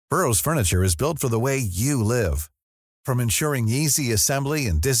Burrow's furniture is built for the way you live. From ensuring easy assembly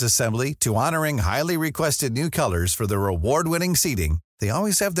and disassembly to honoring highly requested new colors for their award-winning seating, they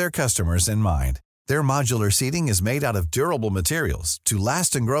always have their customers in mind. Their modular seating is made out of durable materials to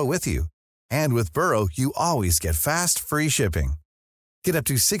last and grow with you. And with Burrow, you always get fast, free shipping. Get up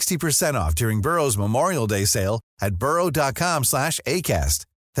to 60% off during Burrow's Memorial Day sale at burrow.com/ACAST.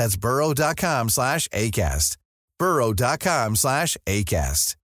 That's burrow.com/ACAST.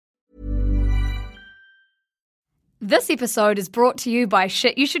 burrow.com/ACAST. This episode is brought to you by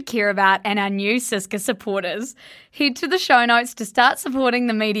Shit You Should Care About and our new Siska supporters. Head to the show notes to start supporting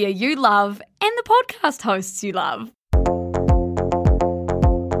the media you love and the podcast hosts you love.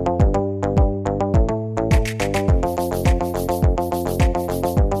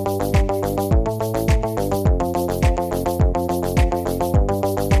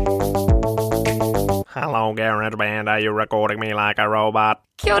 Hello, GarageBand. Are you recording me like a robot?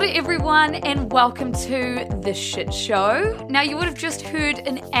 Kia ora everyone and welcome to The Shit Show. Now you would have just heard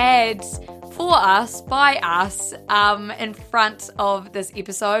an ad for us, by us, in front of this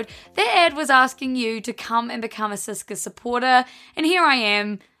episode. That ad was asking you to come and become a Siska supporter, and here I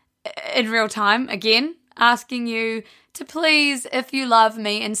am in real time again asking you to please, if you love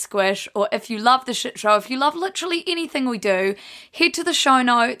me and Squish, or if you love The Shit Show, if you love literally anything we do, head to the show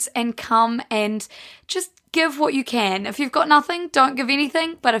notes and come and just give what you can. If you've got nothing, don't give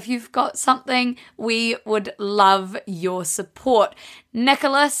anything, but if you've got something, we would love your support.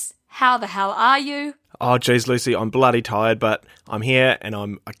 Nicholas, how the hell are you? Oh, geez, Lucy, I'm bloody tired, but I'm here and I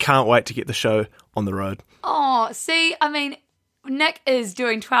can't wait to get the show on the road. Oh, see, I mean, Nick is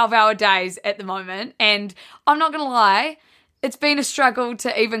doing 12-hour days at the moment, and I'm not going to lie, it's been a struggle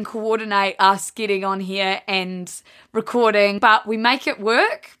to even coordinate us getting on here and recording, but we make it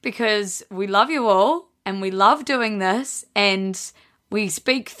work because we love you all and we love doing this and we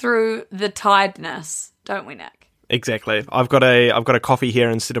speak through the tiredness, don't we, Nick? Exactly. I've got a coffee here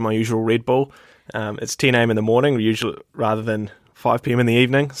instead of my usual Red Bull. It's 10 a.m. in the morning, usually rather than 5 p.m. in the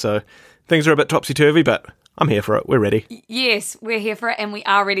evening, so things are a bit topsy-turvy, but I'm here for it. We're ready. Yes, we're here for it and we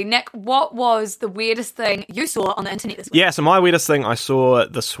are ready. Nick, what was the weirdest thing you saw on the internet this week? Yeah, so my weirdest thing I saw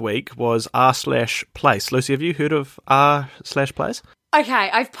this week was r/place. Lucy, have you heard of r/place? Okay,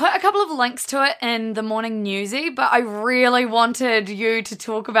 I've put a couple of links to it in the morning newsy, but I really wanted you to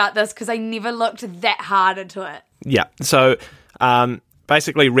talk about this because I never looked that hard into it. Yeah, so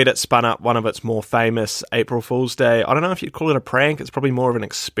basically Reddit spun up one of its more famous April Fool's Day. I don't know if you'd call it a prank. It's probably more of an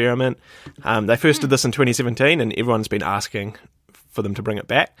experiment. They first did this in 2017 and everyone's been asking for them to bring it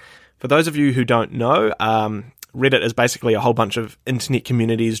back. For those of you who don't know, Reddit is basically a whole bunch of internet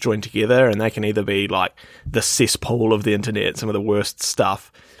communities joined together, and they can either be like the cesspool of the internet, some of the worst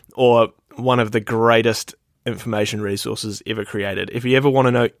stuff, or one of the greatest information resources ever created. If you ever want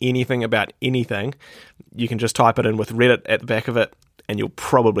to know anything about anything, you can just type it in with Reddit at the back of it, and you'll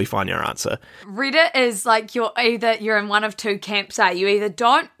probably find your answer. Reddit is like you're in one of two camps, you either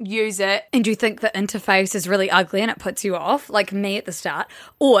don't use it and you think the interface is really ugly and it puts you off, like me at the start,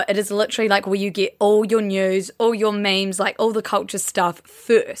 or it is literally like where you get all your news, all your memes, like all the culture stuff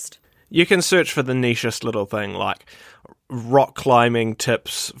first. You can search for the nichest little thing like rock climbing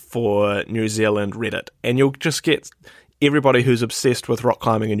tips for New Zealand Reddit, and you'll just get everybody who's obsessed with rock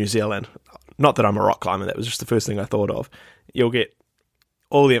climbing in New Zealand. Not that I'm a rock climber, that was just the first thing I thought of. You'll get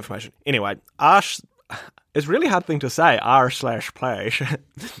all the information. Anyway, it's a really hard thing to say, r/place.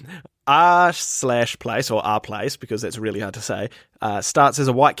 r/place, or rplace, because that's really hard to say, starts as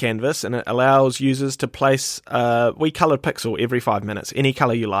a white canvas, and it allows users to place a wee coloured pixel every 5 minutes, any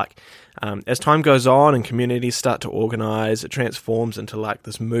colour you like. As time goes on and communities start to organise, it transforms into like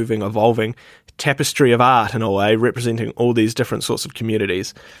this moving, evolving tapestry of art in a way, representing all these different sorts of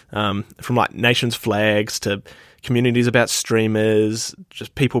communities, from like nations' flags to communities about streamers,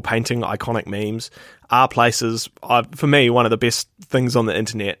 just people painting iconic memes. rplaces are, for me, one of the best things on the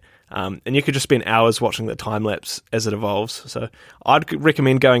internet. And you could just spend hours watching the time-lapse as it evolves. So I'd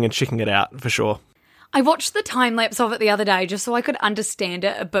recommend going and checking it out for sure. I watched the time lapse of it the other day just so I could understand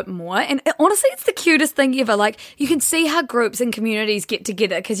it a bit more. And honestly, it's the cutest thing ever. Like, you can see how groups and communities get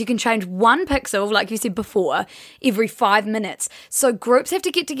together because you can change one pixel, like you said before, every 5 minutes. So groups have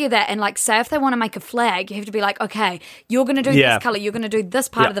to get together and, like, say if they want to make a flag, you have to be like, okay, you're going to do this color, you're going to do this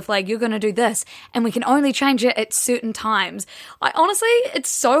part of the flag, you're going to do this. And we can only change it at certain times. Honestly, it's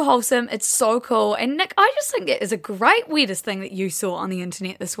so wholesome. It's so cool. And Nick, I just think it is a great weirdest thing that you saw on the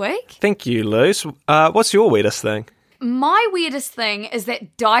internet this week. Thank you, Luce. What's your weirdest thing? My weirdest thing is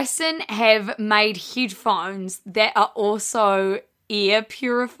that Dyson have made headphones that are also air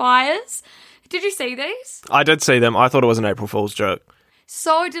purifiers. Did you see these? I did see them. I thought it was an April Fool's joke.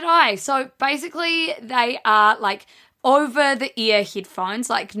 So did I. So basically they are like over-the-ear headphones,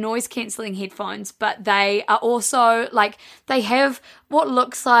 like noise-cancelling headphones, but they are also like, they have what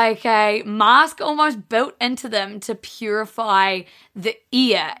looks like a mask almost built into them to purify the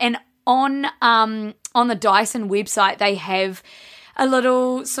ear. And on the Dyson website, they have a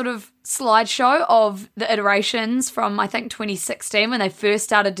little sort of slideshow of the iterations from, I think, 2016 when they first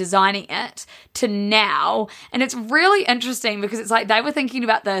started designing it to now. And it's really interesting because it's like they were thinking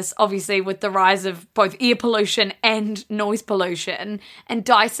about this, obviously, with the rise of both air pollution and noise pollution. And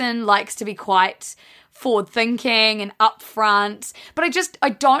Dyson likes to be quite forward-thinking and upfront. But I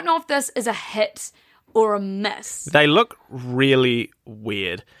don't know if this is a hit or a miss. They look really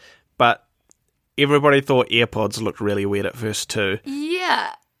weird, but everybody thought AirPods looked really weird at first too.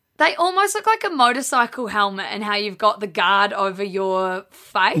 Yeah. They almost look like a motorcycle helmet and how you've got the guard over your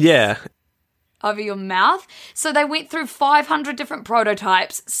face. Yeah. Over your mouth. So they went through 500 different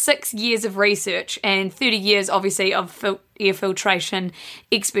prototypes, 6 years of research, and 30 years, obviously, of air filtration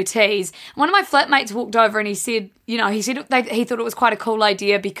expertise. One of my flatmates walked over and he said he thought it was quite a cool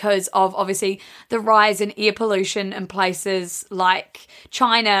idea because of, obviously, the rise in air pollution in places like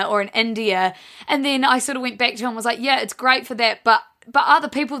China or in India. And then I sort of went back to him and was like, yeah, it's great for that, but are the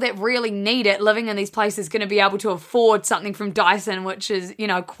people that really need it living in these places going to be able to afford something from Dyson, which is,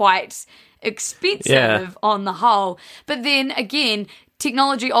 quite expensive on the whole? But then again,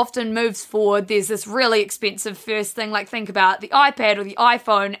 technology often moves forward. There's this really expensive first thing, like think about the iPad or the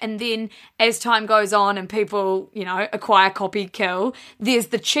iPhone, and then as time goes on and people, acquire, copy, kill, there's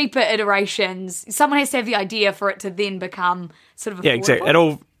the cheaper iterations. Someone has to have the idea for it to then become sort of affordable. Yeah,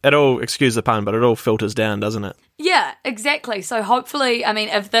 exactly. It all, excuse the pun, but it all filters down, doesn't it? Yeah, exactly. So hopefully,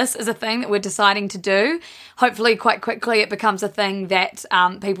 if this is a thing that we're deciding to do, hopefully quite quickly it becomes a thing that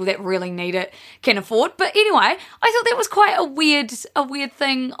people that really need it can afford. But anyway, I thought that was quite a weird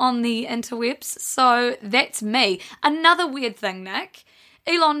thing on the interwebs. So that's me. Another weird thing, Nick.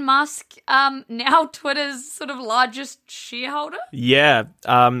 Elon Musk, now Twitter's sort of largest shareholder? Yeah,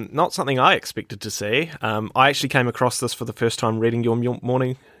 not something I expected to see. I actually came across this for the first time reading your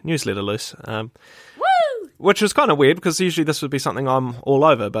morning newsletter, Luce. Woo! Which was kind of weird because usually this would be something I'm all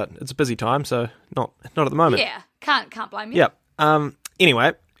over, but it's a busy time, so not at the moment. Yeah, can't blame you. Yep.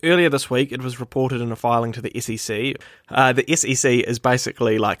 Anyway, earlier this week it was reported in a filing to the SEC. The SEC is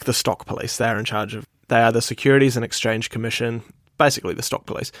basically like the stock police. They are the Securities and Exchange Commission, basically the stock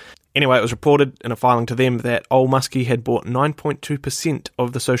police. Anyway, it was reported in a filing to them that old Muskie had bought 9.2%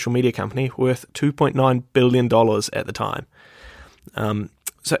 of the social media company, worth $2.9 billion at the time.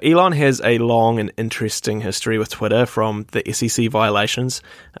 So Elon has a long and interesting history with Twitter, from the SEC violations.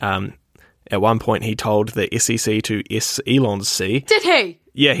 At one point, he told the SEC to S Elon's C. Did he?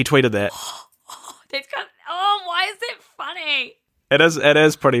 Yeah, he tweeted that. Why is that funny? It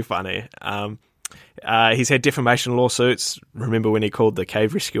is pretty funny. He's had defamation lawsuits. Remember when he called the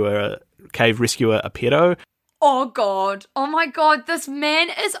cave rescuer a pedo? Oh, God. Oh, my God. This man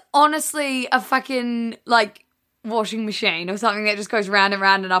is honestly a fucking, washing machine or something that just goes round and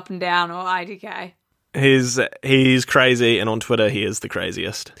round and up and down, or IDK. He's crazy, and on Twitter he is the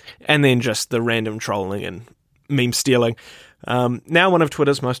craziest. And then just the random trolling and meme stealing. Now one of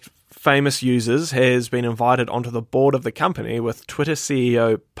Twitter's most famous users has been invited onto the board of the company, with Twitter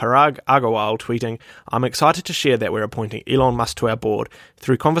CEO Parag Agrawal tweeting, "I'm excited to share that we're appointing Elon Musk to our board.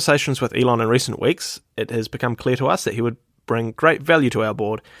 Through conversations with Elon in recent weeks, it has become clear to us that he would bring great value to our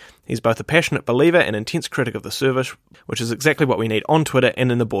board. He's both a passionate believer and intense critic of the service, which is exactly what we need on Twitter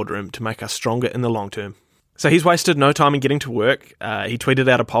and in the boardroom to make us stronger in the long term." So he's wasted no time in getting to work. He tweeted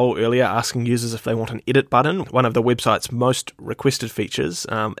out a poll earlier asking users if they want an edit button, one of the website's most requested features,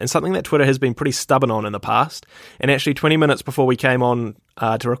 and something that Twitter has been pretty stubborn on in the past. And actually 20 minutes before we came on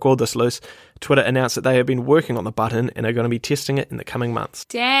to record this, Luce, Twitter announced that they have been working on the button and are going to be testing it in the coming months.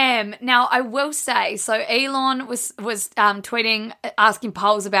 Damn. Now, I will say, so Elon was tweeting, asking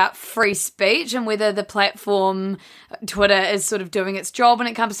polls about free speech and whether the platform, Twitter, is sort of doing its job when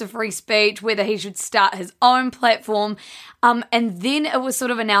it comes to free speech, whether he should start his own platform. And then it was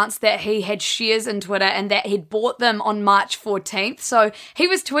sort of announced that he had shares in Twitter and that he'd bought them on March 14th. So he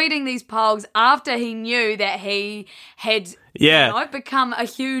was tweeting these polls after he knew that he had become a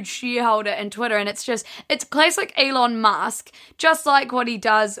huge shareholder in Twitter. And it's classic Elon Musk, just like what he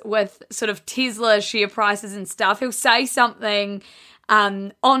does with sort of Tesla share prices and stuff. He'll say something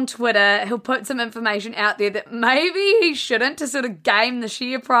on Twitter, he'll put some information out there that maybe he shouldn't, to sort of game the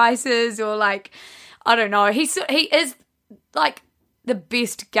share prices, or I don't know. He is the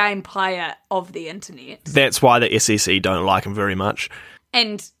best game player of the internet. That's why the SEC don't like him very much.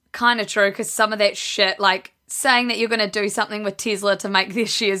 And kind of true, because some of that shit, saying that you're going to do something with Tesla to make their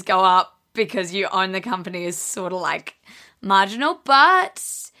shares go up because you own the company is sort of like marginal.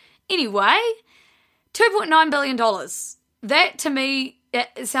 But anyway, $2.9 billion. That to me,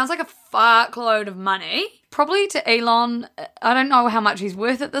 it sounds like a fuckload of money. Probably to Elon, I don't know how much he's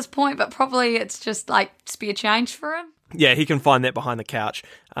worth at this point, but probably it's just like spare change for him. Yeah, he can find that behind the couch.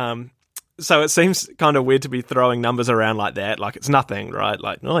 So it seems kind of weird to be throwing numbers around like that. Like it's nothing, right?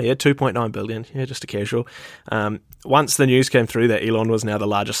 Like, oh yeah, 2.9 billion. Yeah, just a casual. Once the news came through that Elon was now the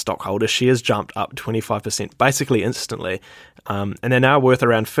largest stockholder, shares jumped up 25%, basically instantly. And they're now worth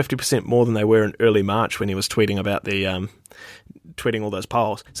around 50% more than they were in early March when he was tweeting about tweeting all those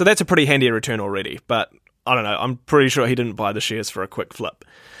polls. So that's a pretty handy return already. But I don't know. I'm pretty sure he didn't buy the shares for a quick flip.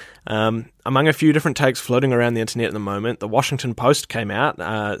 Among a few different takes floating around the internet at the moment, the Washington Post came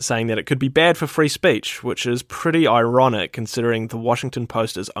out saying that it could be bad for free speech, which is pretty ironic considering the Washington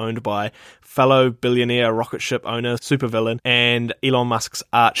Post is owned by fellow billionaire rocket ship owner, supervillain, and Elon Musk's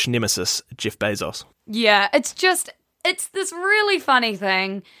arch nemesis, Jeff Bezos. Yeah, it's this really funny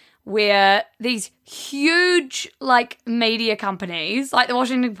thing where these huge like media companies like the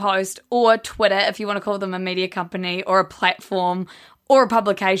Washington Post or Twitter, if you want to call them a media company or a platform or a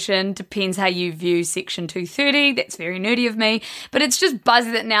publication, depends how you view Section 230. That's very nerdy of me. But it's just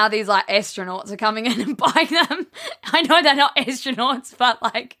buzzy that now these like astronauts are coming in and buying them. I know they're not astronauts, but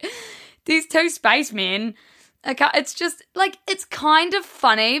like these two spacemen, it's just like, it's kind of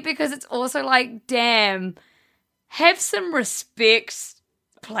funny because it's also like, damn, have some respect,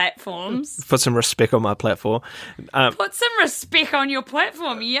 platforms. Put some respect on my platform. Put some respect on your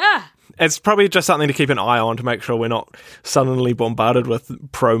platform, yeah. It's probably just something to keep an eye on to make sure we're not suddenly bombarded with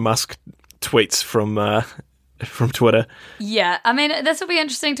pro-Musk tweets from Twitter. Yeah, I mean, this will be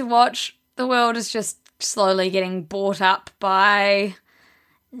interesting to watch. The world is just slowly getting bought up by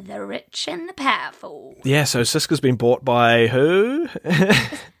the rich and the powerful. Yeah, so Cisco's been bought by who?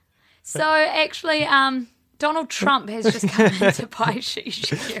 So actually, Donald Trump has just come in to buy shit you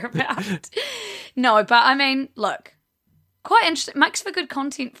should care about. No, but I mean, look. Quite interesting. Makes for good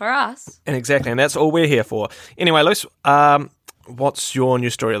content for us. And exactly, and that's all we're here for. Anyway, Luce, what's your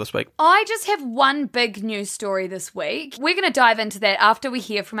news story this week? I just have one big news story this week. We're going to dive into that after we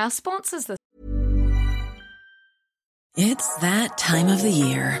hear from our sponsors this It's that time of the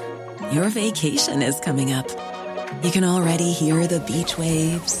year. Your vacation is coming up. You can already hear the beach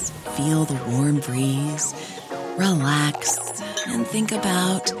waves, feel the warm breeze, relax, and think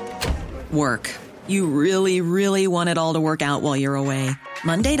about work. You really, really want it all to work out while you're away.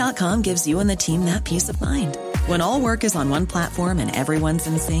 Monday.com gives you and the team that peace of mind. When all work is on one platform and everyone's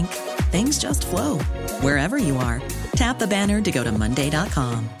in sync, things just flow. Wherever you are, tap the banner to go to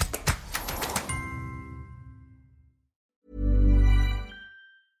Monday.com.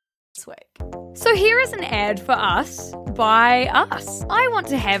 So here is an ad for us by us. I want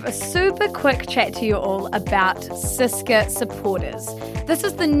to have a super quick chat to you all about Siska supporters. This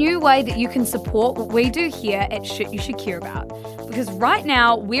is the new way that you can support what we do here at Shit You Should Care About. Because right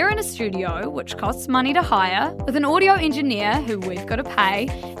now we're in a studio, which costs money to hire, with an audio engineer who we've got to pay,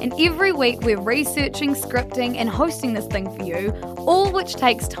 and every week we're researching, scripting, and hosting this thing for you, all which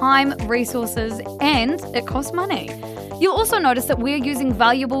takes time, resources, and it costs money. You'll also notice that we're using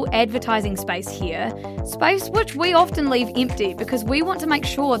valuable advertising space here, space which we often leave empty because we want to make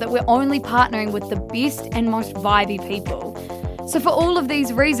sure that we're only partnering with the best and most vibey people. So for all of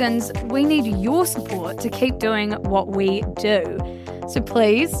these reasons, we need your support to keep doing what we do. So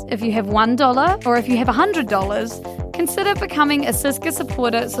please, if you have $1 or if you have $100, consider becoming a Siska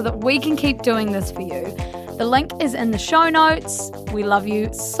supporter so that we can keep doing this for you. The link is in the show notes. We love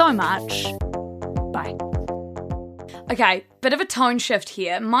you so much. Bye. Okay, bit of a tone shift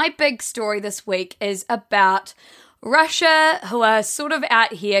here. My big story this week is about Russia, who are sort of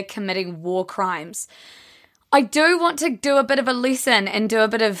out here committing war crimes. I do want to do a bit of a lesson and do a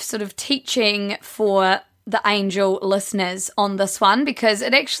bit of sort of teaching for the Angel listeners on this one because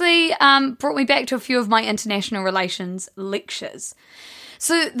it actually brought me back to a few of my international relations lectures.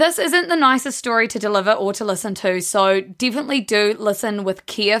 So this isn't the nicest story to deliver or to listen to, so definitely do listen with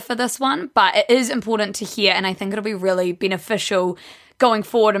care for this one, but it is important to hear and I think it'll be really beneficial going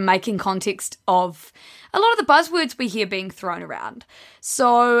forward and making context of a lot of the buzzwords we hear being thrown around.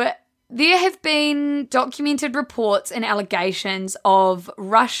 So there have been documented reports and allegations of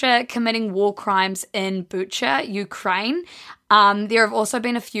Russia committing war crimes in Bucha, Ukraine. There have also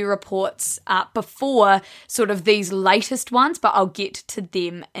been a few reports before sort of these latest ones, but I'll get to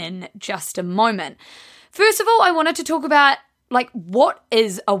them in just a moment. First of all, I wanted to talk about, what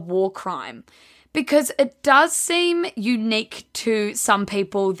is a war crime? Because it does seem unique to some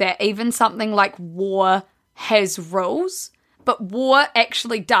people that even something like war has rules, but war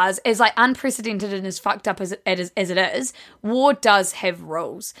actually does, as like unprecedented and as fucked up as it is, war does have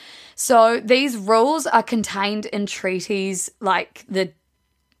rules. So these rules are contained in treaties like the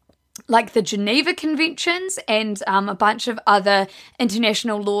Geneva Conventions and a bunch of other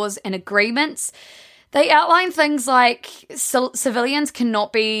international laws and agreements. They outline things like civilians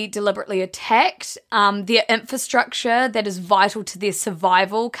cannot be deliberately attacked. Their infrastructure that is vital to their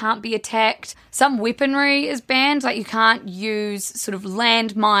survival can't be attacked. Some weaponry is banned, like you can't use sort of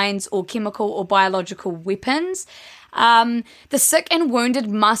landmines or chemical or biological weapons. The sick and wounded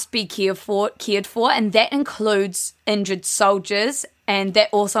must be cared for, and that includes injured soldiers, and that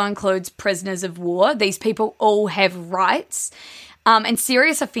also includes prisoners of war. These people all have rights. And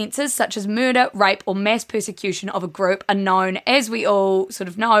serious offences such as murder, rape, or mass persecution of a group are known, as we all sort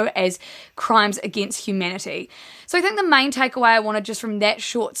of know, as crimes against humanity. So I think the main takeaway I wanted just from that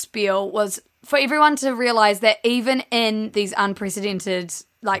short spiel was for everyone to realise that even in these unprecedented,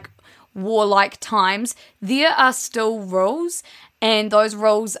 like, warlike times, there are still rules, and those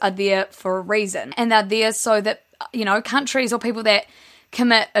rules are there for a reason. And they're there so that, you know, countries or people that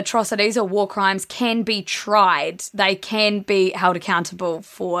commit atrocities or war crimes can be tried. They can be held accountable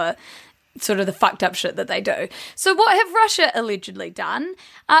for sort of the fucked up shit that they do. So what have Russia allegedly done?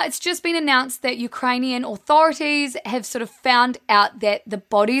 It's just been announced that Ukrainian authorities have sort of found out that the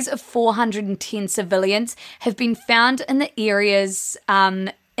bodies of 410 civilians have been found in the areas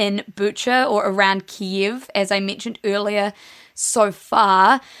in Bucha or around Kiev, as I mentioned earlier. So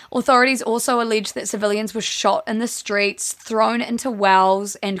far, authorities also allege that civilians were shot in the streets, thrown into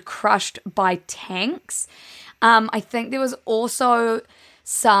wells, and crushed by tanks. I think there was also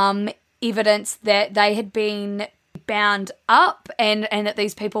some evidence that they had been bound up and that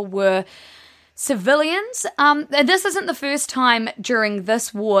these people were civilians. This isn't the first time during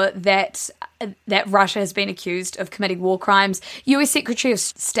this war that Russia has been accused of committing war crimes. US Secretary of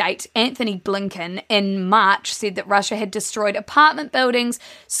State Anthony Blinken in March said that Russia had destroyed apartment buildings,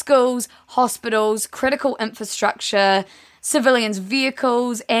 schools, hospitals, critical infrastructure, civilians'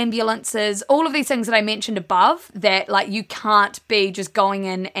 vehicles, ambulances, all of these things that I mentioned above, that like you can't be just going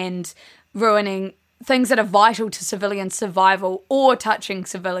in and ruining things that are vital to civilian survival or touching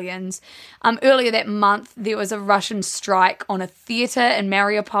civilians. Earlier that month, there was a Russian strike on a theatre in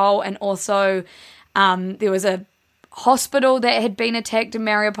Mariupol, and also there was a hospital that had been attacked in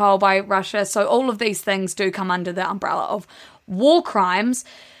Mariupol by Russia. So all of these things do come under the umbrella of war crimes.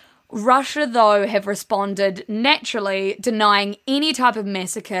 Russia, though, have responded naturally, denying any type of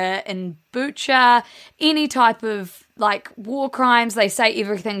massacre in Bucha, any type of like war crimes. They say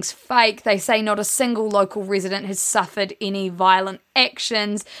everything's fake. They say not a single local resident has suffered any violent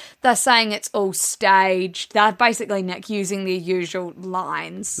actions. They're saying it's all staged. They're basically, Nick, using their usual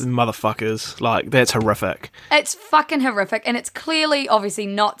lines. Motherfuckers. Like, that's horrific. It's fucking horrific, and it's clearly, obviously,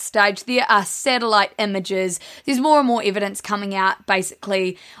 not staged. There are satellite images. There's more and more evidence coming out,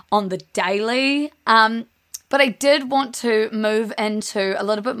 basically, on the daily. But I did want to move into a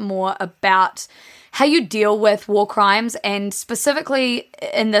little bit more about how you deal with war crimes, and specifically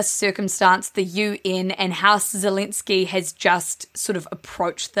in this circumstance, the UN and how Zelensky has just sort of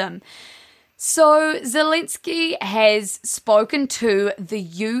approached them. So Zelensky has spoken to the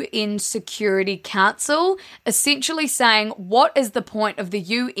UN Security Council, essentially saying, what is the point of the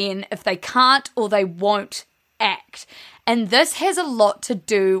UN if they can't or they won't act? And this has a lot to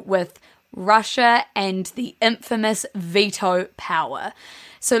do with Russia and the infamous veto power.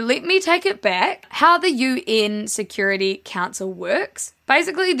 So let me take it back. How the UN Security Council works.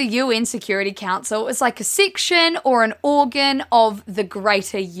 Basically, the UN Security Council is like a section or an organ of the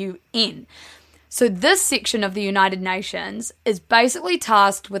greater UN. So this section of the United Nations is basically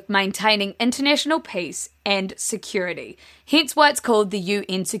tasked with maintaining international peace and security. Hence why it's called the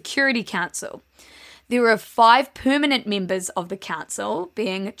UN Security Council. There are 5 permanent members of the council,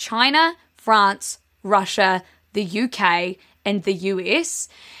 being China, France, Russia, the UK, and the US.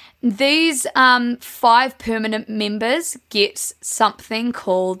 These 5 permanent members get something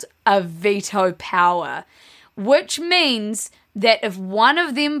called a veto power, which means that if one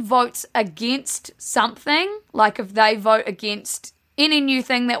of them votes against something, like if they vote against any new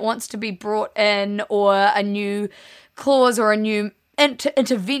thing that wants to be brought in, or a new clause or a new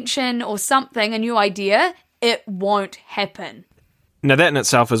intervention or something, a new idea, it won't happen. Now that in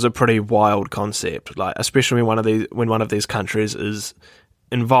itself is a pretty wild concept, like especially when one of these countries is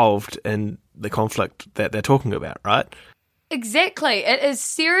involved in the conflict that they're talking about, right? Exactly. It is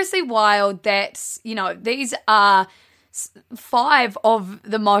seriously wild that, you know, these are 5 of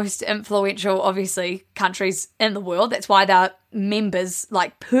the most influential, obviously, countries in the world. That's why they're members,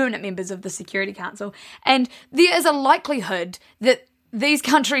 like permanent members of the Security Council. And there is a likelihood that these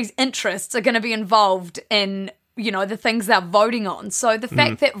countries' interests are going to be involved in, the things they're voting on. So the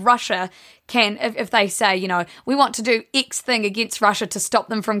fact that Russia can, if they say, we want to do X thing against Russia to stop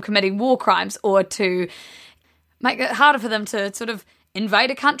them from committing war crimes or to make it harder for them to sort of invade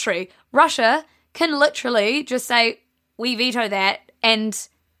a country, Russia can literally just say, we veto that, and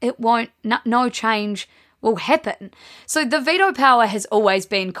it won't, no change will happen. So the veto power has always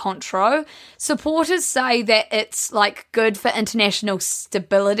been contro. Supporters say that it's like good for international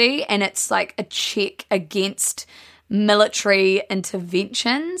stability and it's like a check against military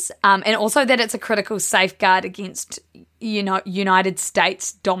interventions, and also that it's a critical safeguard against United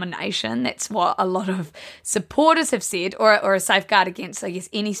States domination. That's what a lot of supporters have said, or a safeguard against, I guess,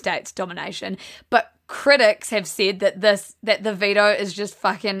 any state's domination. But critics have said that the veto is just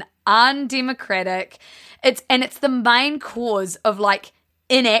fucking undemocratic. It's the main cause of like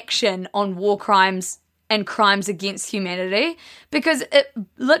inaction on war crimes and crimes against humanity, because it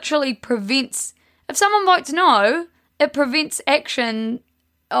literally prevents, if someone votes no, it prevents action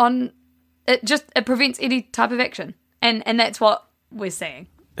on it prevents any type of action. And that's what we're seeing.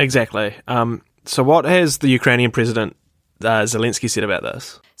 Exactly. So what has the Ukrainian president Zelensky said about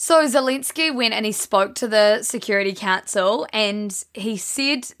this? So Zelensky went and he spoke to the Security Council and he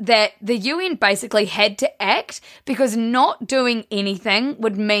said that the UN basically had to act because not doing anything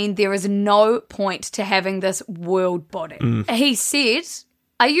would mean there is no point to having this world body. He said,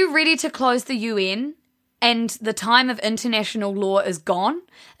 "Are you ready to close the UN and the time of international law is gone?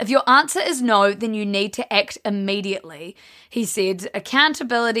 If your answer is no, then you need to act immediately." He said,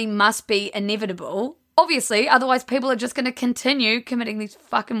 "Accountability must be inevitable. Obviously, otherwise people are just going to continue committing these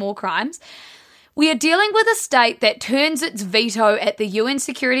fucking war crimes. We are dealing with a state that turns its veto at the UN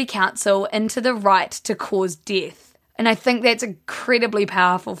Security Council into the right to cause death." And I think that's incredibly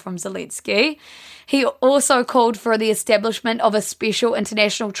powerful from Zelensky. He also called for the establishment of a special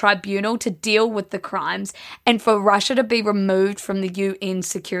international tribunal to deal with the crimes and for Russia to be removed from the UN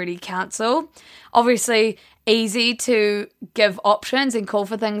Security Council. Obviously, easy to give options and call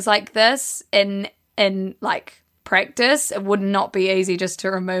for things like this in like practice. It would not be easy just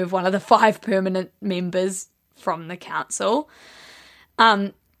to remove one of the 5 permanent members from the council.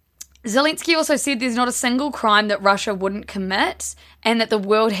 Zelensky also said there's not a single crime that Russia wouldn't commit and that the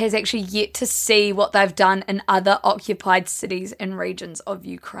world has actually yet to see what they've done in other occupied cities and regions of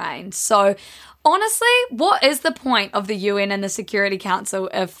Ukraine. So honestly, what is the point of the UN and the Security Council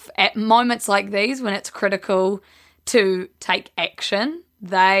if at moments like these, when it's critical to take action,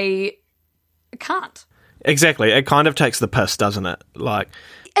 they can't? Exactly. It kind of takes the piss, doesn't it? Like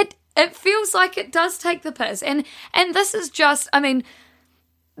it feels like it does take the piss. And this is just, I mean,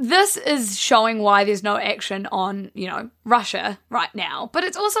 this is showing why there's no action on, Russia right now. But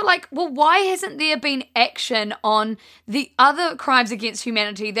it's also like, well, why hasn't there been action on the other crimes against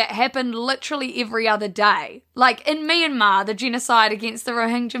humanity that happen literally every other day? Like in Myanmar, the genocide against the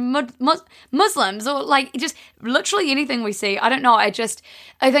Rohingya Muslims, or like just literally anything we see. I don't know. I think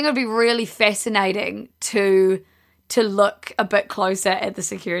it would be really fascinating to look a bit closer at the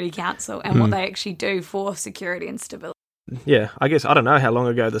Security Council and what they actually do for security and stability. Yeah, I guess I don't know how long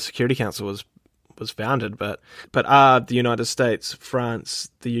ago the Security Council was founded, but are the United States, France,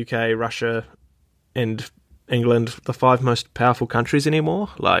 the UK, Russia, and England the 5 most powerful countries anymore?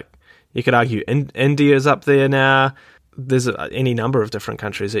 Like, you could argue India's up there now. There's any number of different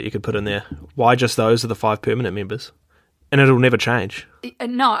countries that you could put in there. Why just those are the 5 permanent members? And it'll never change.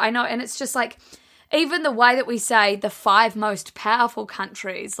 No, I know, and it's just like, even the way that we say the 5 most powerful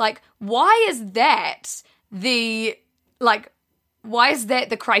countries, like, why is that the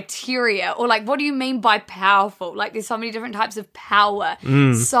criteria? Or like, what do you mean by powerful? Like, there's so many different types of power,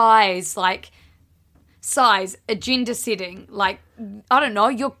 size, agenda setting, like, I don't know,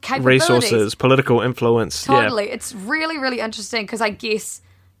 your capabilities. Resources, political influence. Totally. Yeah. It's really, really interesting because I guess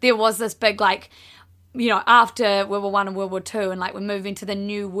there was this big, like, after World War I and World War II, and like we're moving to the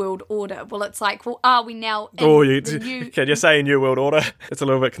New World Order. Well, it's like, well, are we now in the new... Can you say New World Order? It's a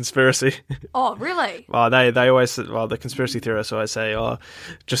little bit conspiracy. Oh, really? Well, they always, the conspiracy theorists always say,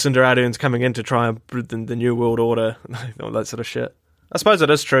 Jacinda Ardern's coming in to try and the New World Order, all that sort of shit. I suppose it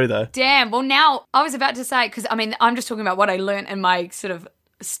is true, though. Damn. Well, now, I was about to say, because, I mean, I'm just talking about what I learned in my sort of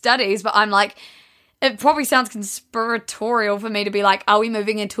studies, but I'm like, it probably sounds conspiratorial for me to be like, are we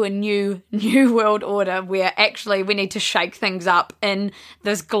moving into a new world order where actually we need to shake things up in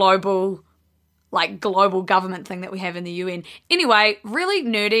this global like global government thing that we have in the UN. Anyway, really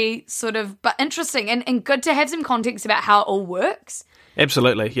nerdy sort of, but interesting and good to have some context about how it all works.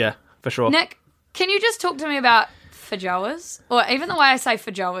 Absolutely, yeah, for sure. Nick, can you just talk to me about feijoas? Or even the way I say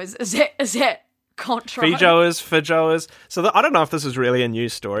feijoas, is that contra? Feijoas. So I don't know if this is really a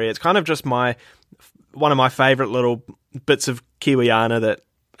news story. It's kind of just one of my favourite little bits of Kiwiana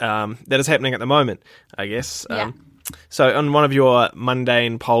that is happening at the moment, I guess. Yeah. So on one of your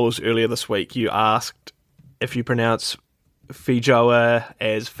mundane polls earlier this week, you asked if you pronounce feijoa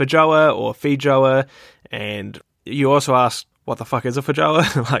as feijoa or feijoa, and you also asked, what the fuck is a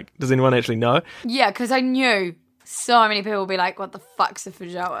feijoa? Like, does anyone actually know? Yeah, because I knew so many people would be like, what the fuck's a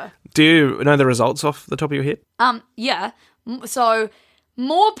feijoa? Do you know the results off the top of your head? Yeah. So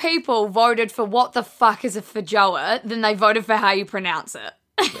more people voted for what the fuck is a feijoa than they voted for how you pronounce it.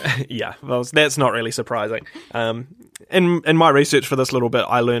 Yeah, well, that's not really surprising. In my research for this little bit,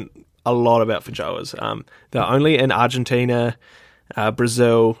 I learned a lot about feijoas. They're only in Argentina,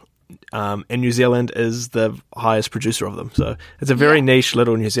 Brazil, and New Zealand is the highest producer of them. So it's a very niche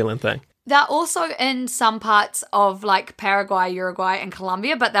little New Zealand thing. They're also in some parts of like Paraguay, Uruguay, and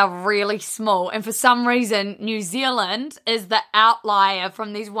Colombia, but they're really small. And for some reason, New Zealand is the outlier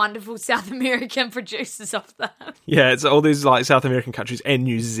from these wonderful South American producers of them. Yeah, it's all these like South American countries and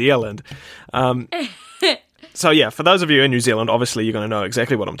New Zealand. So yeah, for those of you in New Zealand, obviously you're going to know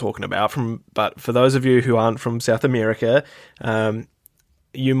exactly what I'm talking about. But for those of you who aren't from South America,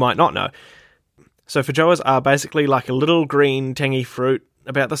 you might not know. So feijoas are basically like a little green tangy fruit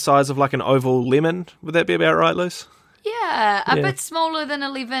about the size of like an oval lemon. Would that be about right, Luce? Yeah, a bit smaller than a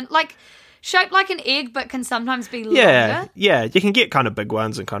lemon. Like, shaped like an egg, but can sometimes be longer. Yeah, you can get kind of big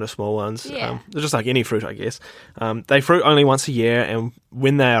ones and kind of small ones. Yeah. They're just like any fruit, I guess. They fruit only once a year, and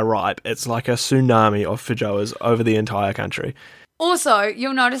when they are ripe, it's like a tsunami of feijoas over the entire country. Also,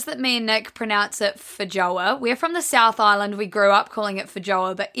 you'll notice that me and Nick pronounce it feijoa. We're from the South Island. We grew up calling it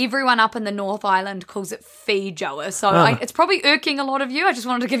feijoa, but everyone up in the North Island calls it feijoa. So it's probably irking a lot of you. I just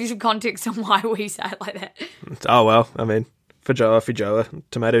wanted to give you some context on why we say it like that. Oh, well, I mean, feijoa,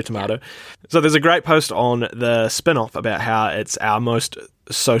 tomato. Yeah. So there's a great post on the spin-off about how it's our most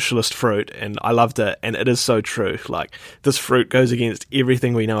socialist fruit, and I loved it, and it is so true. Like, this fruit goes against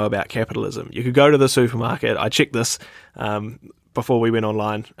everything we know about capitalism. You could go to the supermarket. I checked this before we went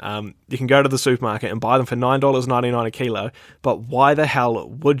online. You can go to the supermarket and buy them for $9.99 a kilo, but why the hell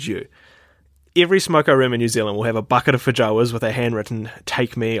would you? Every smoko room in New Zealand will have a bucket of feijoas with a handwritten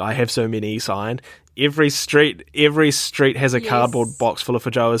 "Take me, I have so many" sign. Every street has a cardboard box full of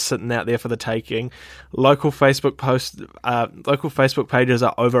feijoas sitting out there for the taking. Local Facebook pages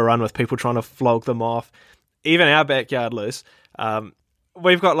are overrun with people trying to flog them off. Even our backyard, Luce,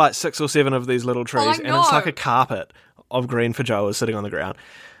 we've got like 6 or 7 of these little trees, and it's like a carpet of green feijoas sitting on the ground.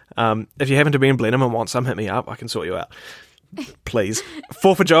 If you happen to be in Blenheim and want some, hit me up. I can sort you out. Please.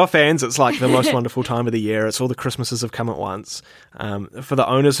 For feijoa fans, it's like the most wonderful time of the year. It's all the Christmases have come at once. For the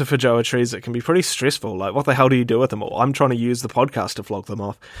owners of feijoa trees, it can be pretty stressful. Like, what the hell do you do with them all? I'm trying to use the podcast to flog them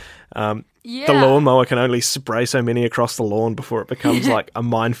off. The lawnmower can only spray so many across the lawn before it becomes like a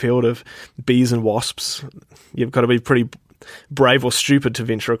minefield of bees and wasps. You've got to be pretty brave or stupid to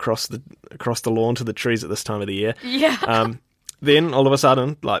venture across the lawn to the trees at this time of the year. Yeah. Then all of a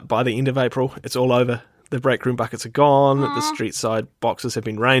sudden, like by the end of April, it's all over. The break room buckets are gone. The street side boxes have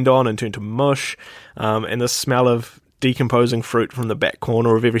been rained on and turned to mush. And the smell of decomposing fruit from the back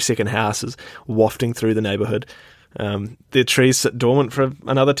corner of every second house is wafting through the neighbourhood. The trees sit dormant for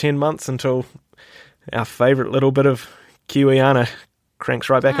another 10 months until our favourite little bit of Kiwiana cranks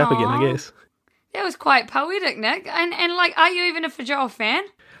right back up again, I guess. That was quite poetic, Nick. And like, are you even a feijoa fan?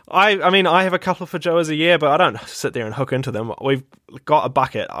 I mean, I have a couple of feijoas a year, but I don't sit there and hook into them. We've got a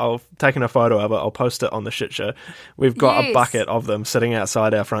bucket. I've taken a photo of it. I'll post it on the shit show. We've got a bucket of them sitting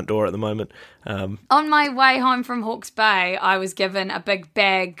outside our front door at the moment. On my way home from Hawke's Bay, I was given a big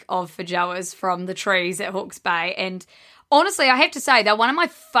bag of feijoas from the trees at Hawke's Bay. And honestly, I have to say, they're one of my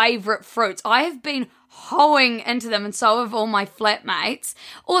favourite fruits. I have been hoeing into them, and so have all my flatmates.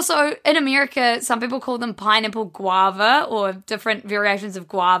 Also, in America, some people call them pineapple guava or different variations of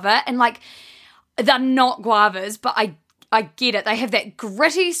guava, and like, they're not guavas, but I get it. They have that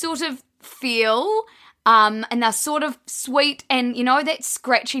gritty sort of feel, and they're sort of sweet, and you know that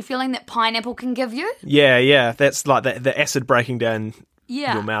scratchy feeling that pineapple can give you? Yeah, that's like the acid breaking down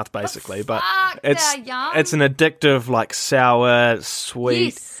your mouth, basically. But it's an addictive, like sour,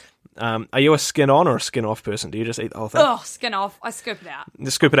 sweet. Yes. Are you a skin on or a skin off person? Do you just eat the whole thing? Oh, skin off. I scoop it out.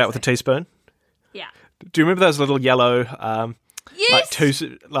 Just scoop it out with a teaspoon? Yeah. Do you remember those little yellow yes.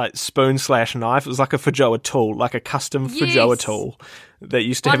 like spoon/knife? It was like a feijoa tool, like a custom feijoa tool that you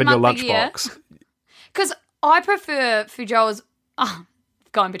used to have in your lunchbox. Because I prefer Fujoas,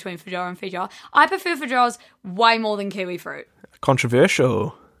 going between Fujoa and Fujoa, I prefer Fujoas way more than kiwi fruit.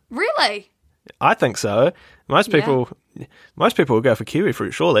 Controversial. Really? I think so. Most people will go for kiwi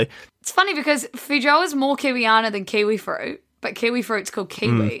fruit, surely. It's funny because Fujoa is more Kiwiana than kiwi fruit, but kiwi fruit's called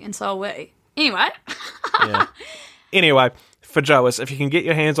kiwi, and so are we. Anyway. Yeah. Anyway, Fujoas. If you can get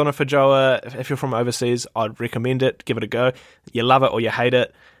your hands on a Fujoa, if you're from overseas, I'd recommend it. Give it a go. You love it or you hate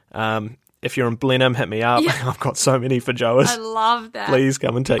it. If you're in Blenheim, hit me up. Yeah. I've got so many Fujoas. I love that. Please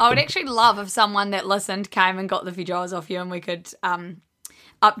come and take them. I would actually love if someone that listened came and got the Fujoas off you and we could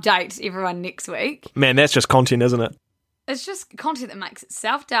update everyone next week. Man, that's just content, isn't it? It's just content that makes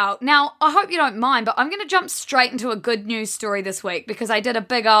itself doubt. Now, I hope you don't mind, but I'm going to jump straight into a good news story this week because I did a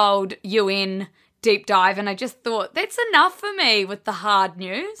big old UN deep dive and I just thought that's enough for me with the hard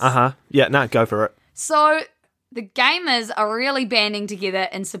news. Yeah, no, go for it. So the gamers are really banding together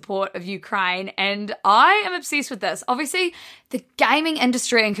in support of Ukraine, and I am obsessed with this. Obviously, the gaming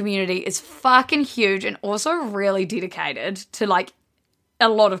industry and community is fucking huge and also really dedicated to, like, a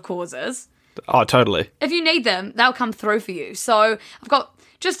lot of causes. Oh, totally. If you need them, they'll come through for you. So I've got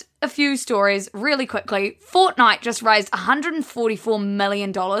just a few stories really quickly. Fortnite just raised $144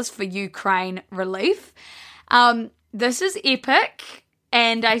 million for Ukraine relief. This is epic.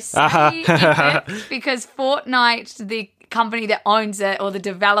 And I say Epic because Fortnite, the company that owns it, or the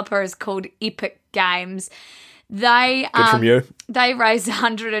developer, is called Epic Games. They Good from you. They raised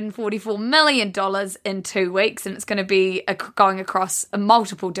 $144 million in 2 weeks, and it's going to be going across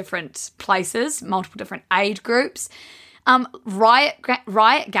multiple different places, multiple different age groups.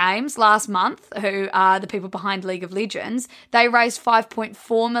 Riot Games last month, who are the people behind League of Legends, they raised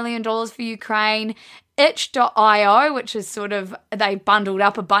 $5.4 million for Ukraine. Itch.io, which is sort of, they bundled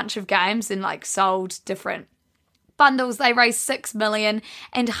up a bunch of games and like sold different bundles. They raised $6 million.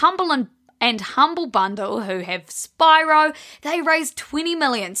 And Humble Bundle, who have Spyro, they raised $20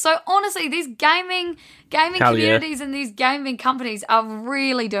 million. So honestly, these gaming communities and these gaming companies are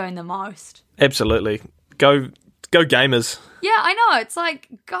really doing the most. Absolutely. Go gamers. Yeah, I know. It's like,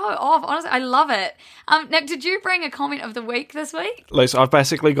 go off. Honestly, I love it. Nick, did you bring a comment of the week this week? Lisa, I've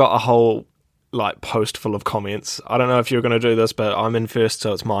basically got a whole post full of comments. I don't know if you're going to do this, but I'm in first,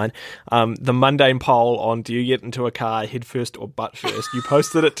 so it's mine. The mundane poll on do you get into a car head first or butt first? You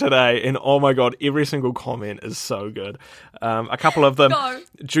posted it today, and oh my god, every single comment is so good. A couple of them,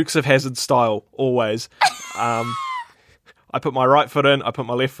 Dukes of Hazzard style, always. I put my right foot in, I put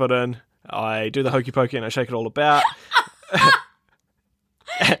my left foot in, I do the hokey pokey and I shake it all about.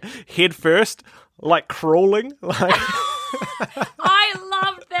 Head first, like crawling, like... I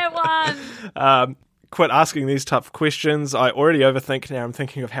loved that one. Quit asking these tough questions. I already overthink now. I'm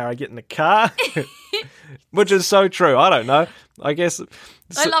thinking of how I get in the car, which is so true. I don't know. I guess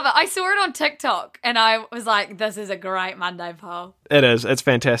I love it. I saw it on TikTok and I was like, "This is a great Monday poll." It is. It's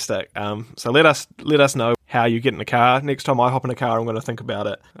fantastic. So let us know how you get in the car. Next time I hop in a car, I'm going to think about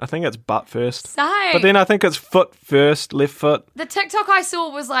it. I think it's butt first, Same. but then I think it's foot first, left foot. The TikTok I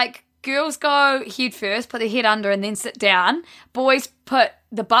saw was like, girls go head first, put their head under and then sit down. Boys put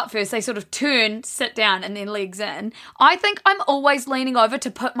the butt first. They sort of turn, sit down and then legs in. I think I'm always leaning over to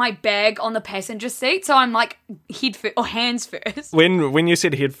put my bag on the passenger seat. So I'm like head first or hands first. When you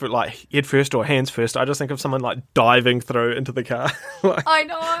said head first or hands first, I just think of someone like diving through into the car. I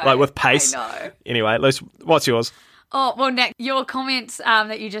know. Like with pace. I know. Anyway, Luce, what's yours? Oh, well, Nick, your comments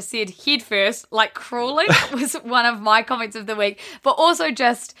that you just said, head first, like crawling, was one of my comments of the week. But also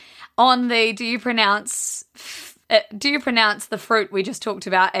just on the, do you pronounce the fruit we just talked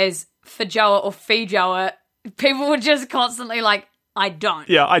about as Fujoa or Fujoa? People were just constantly like, I don't.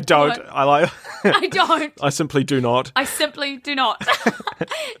 Yeah, I don't. I don't. I simply do not. I simply do not.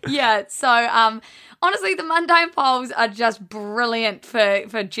 Yeah, so honestly, the mundane polls are just brilliant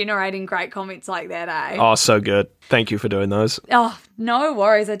for generating great comments like that, eh? Oh, so good. Thank you for doing those. Oh, no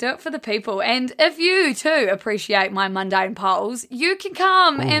worries. I do it for the people. And if you too appreciate my mundane polls, you can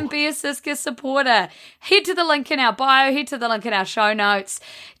come and be a Siska supporter. Head to the link in our bio, head to the link in our show notes.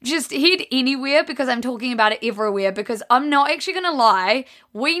 Just head anywhere because I'm talking about it everywhere because I'm not actually going to lie.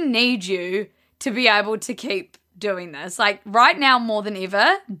 We need you to be able to keep doing this. Like right now more than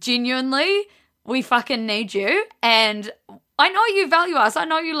ever, genuinely, we fucking need you. And I know you value us. I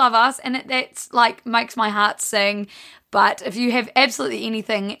know you love us. And that's like makes my heart sing. But if you have absolutely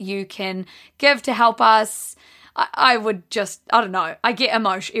anything you can give to help us, I would just, I don't know. I get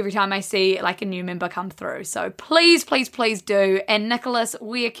emotion every time I see like a new member come through. So please, please, please do. And Nicholas,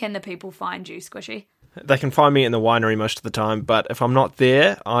 where can the people find you, Squishy? They can find me in the winery most of the time, but if I'm not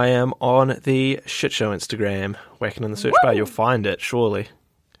there, I am on the Shit Show Instagram. Whacking in the search bar, you'll find it, surely.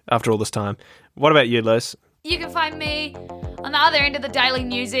 after all this time. What about you, Liz? You can find me on the other end of the Daily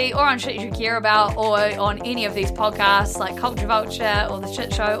Newsy, or on Shit You Should Care About, or on any of these podcasts like Culture Vulture or The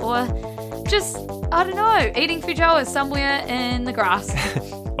Shit Show, or just, I don't know, eating feijoas somewhere in the grass.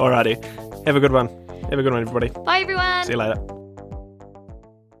 Alrighty. Have a good one. Have a good one, everybody. Bye, everyone. See you later.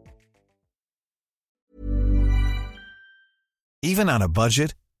 Even on a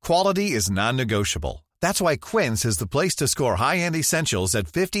budget, quality is non-negotiable. That's why Quince is the place to score high-end essentials at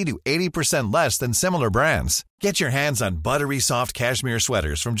 50 to 80% less than similar brands. Get your hands on buttery soft cashmere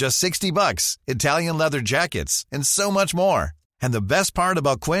sweaters from just $60, Italian leather jackets, and so much more. And the best part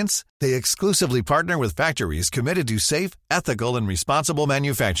about Quince, they exclusively partner with factories committed to safe, ethical, and responsible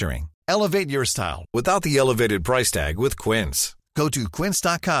manufacturing. Elevate your style without the elevated price tag with Quince. Go to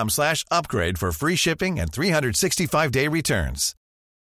quince.com/upgrade for free shipping and 365-day returns.